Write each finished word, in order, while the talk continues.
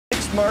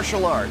Mixed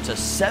martial arts, a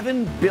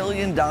 $7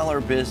 billion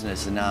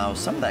business, and now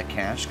some of that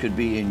cash could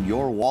be in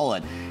your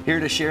wallet.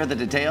 Here to share the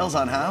details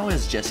on how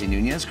is Jesse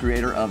Nunez,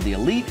 creator of the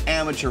Elite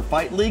Amateur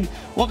Fight League.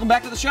 Welcome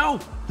back to the show.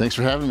 Thanks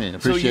for having me. I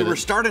appreciate it. So you were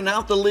starting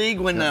out the league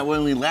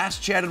when we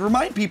last chatted.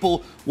 Remind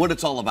people what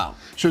it's all about.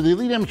 Sure. The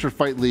Elite Amateur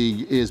Fight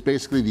League is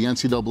basically the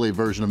NCAA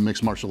version of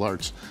mixed martial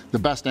arts. The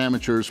best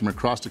amateurs from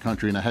across the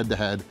country in a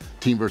head-to-head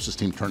team versus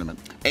team tournament.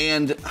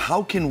 And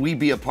how can we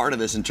be a part of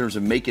this in terms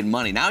of making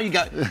money? Now you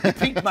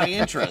piqued my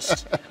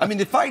interest. I mean,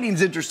 the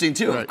fighting's interesting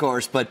too, of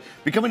course, but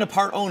becoming a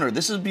part owner,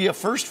 this would be a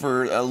first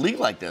for a league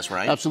like this,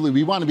 right? Absolutely.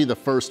 We want to be the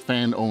first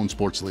fan-owned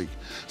sports league.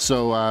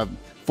 So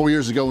 4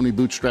 years ago when we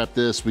bootstrapped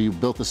this, we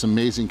built this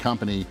amazing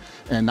company,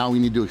 and now we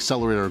need to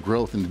accelerate our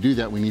growth, and to do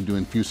that we need to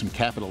infuse some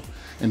capital.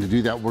 And to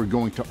do that, we're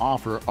going to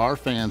offer our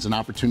fans an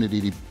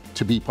opportunity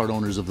to be part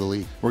owners of the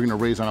league. We're going to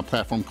raise on a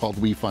platform called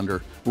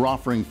WeFunder. We're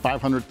offering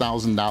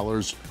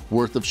 $500,000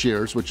 worth of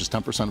shares, which is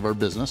 10% of our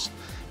business,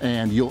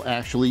 and you'll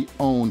actually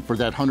own, for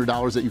that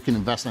 $100 that you can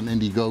invest on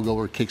Indiegogo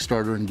or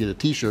Kickstarter and get a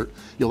t-shirt,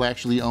 you'll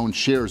actually own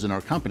shares in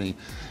our company.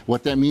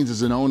 What that means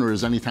as an owner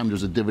is anytime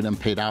there's a dividend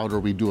paid out, or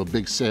we do a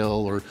big sale,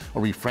 or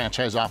we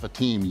franchise off a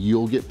team,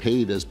 you'll get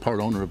paid as part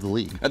owner of the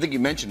league. I think you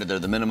mentioned it there,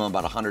 the minimum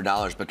about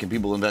 $100, but can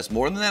people invest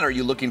more than that, or are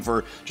you looking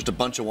for just a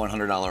bunch of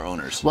 $100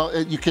 owners? Well,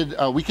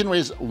 we can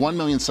raise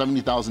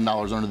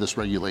 $1,070,000 under this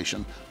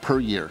regulation per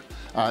year.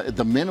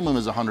 The minimum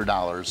is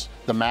 $100.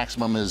 The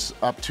maximum is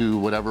up to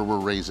whatever we're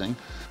raising.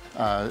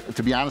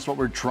 To be honest, what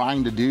we're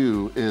trying to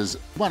do is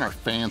we want our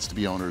fans to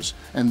be owners,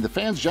 and the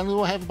fans generally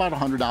will have about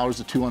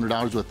 $100 to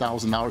 $200 to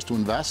 $1,000 to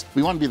invest.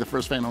 We want to be the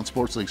first fan-owned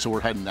sports league, so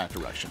we're heading that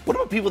direction. What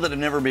about people that have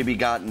never maybe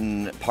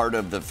gotten part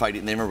of the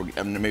fighting? They've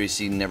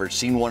never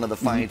seen one of the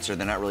fights, or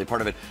they're not really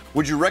part of it.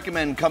 Would you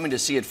recommend coming to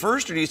see it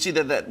first, or do you see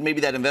that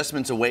maybe that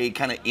investment's a way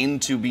kind of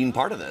into being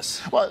part of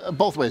this? Well,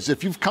 both ways.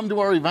 If you've come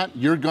to our event,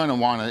 you're going to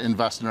want to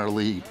invest in our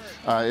league.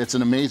 It's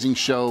an amazing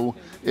show.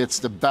 It's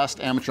the best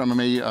amateur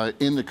MMA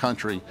in the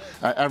country.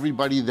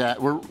 Everybody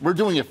that we're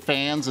doing a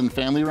fans and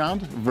family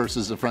round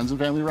versus a friends and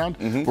family round.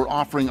 We're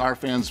offering our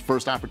fans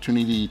first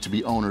opportunity to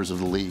be owners of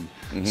the league.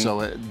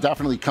 So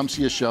definitely come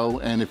see a show,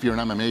 and if you're an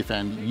MMA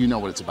fan, you know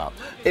what it's about.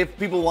 If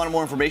people want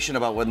more information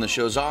about when the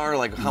shows are,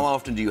 like how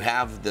often do you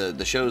have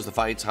the shows, the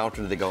fights? How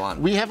often do they go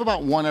on? We have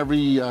about one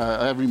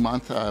every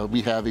month.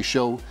 We have a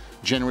show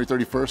January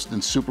 31st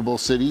in Super Bowl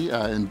City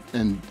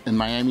in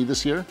Miami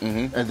this year.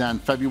 And then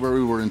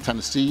February we're in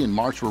Tennessee, and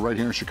March we're right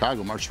here in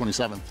Chicago, March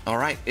 27th. All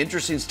right,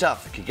 interesting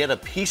stuff. You can get a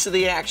piece of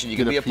the action. You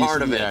can be a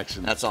part of it.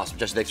 Action. That's awesome.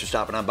 Jesse, thanks for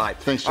stopping on by.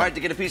 Thanks, John. All right,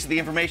 to get a piece of the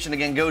information,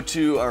 again, or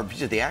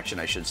piece of the action,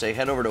 I should say,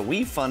 head over to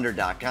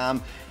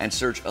WeFunder.com and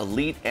search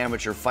Elite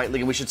Amateur Fight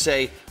League. And we should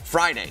say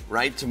Friday,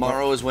 right?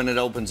 Tomorrow is when it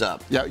opens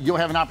up. Yeah, you'll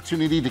have an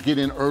opportunity to get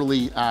in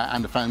early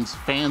on the fans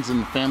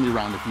and family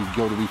round if you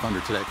go to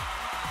WeFunder today.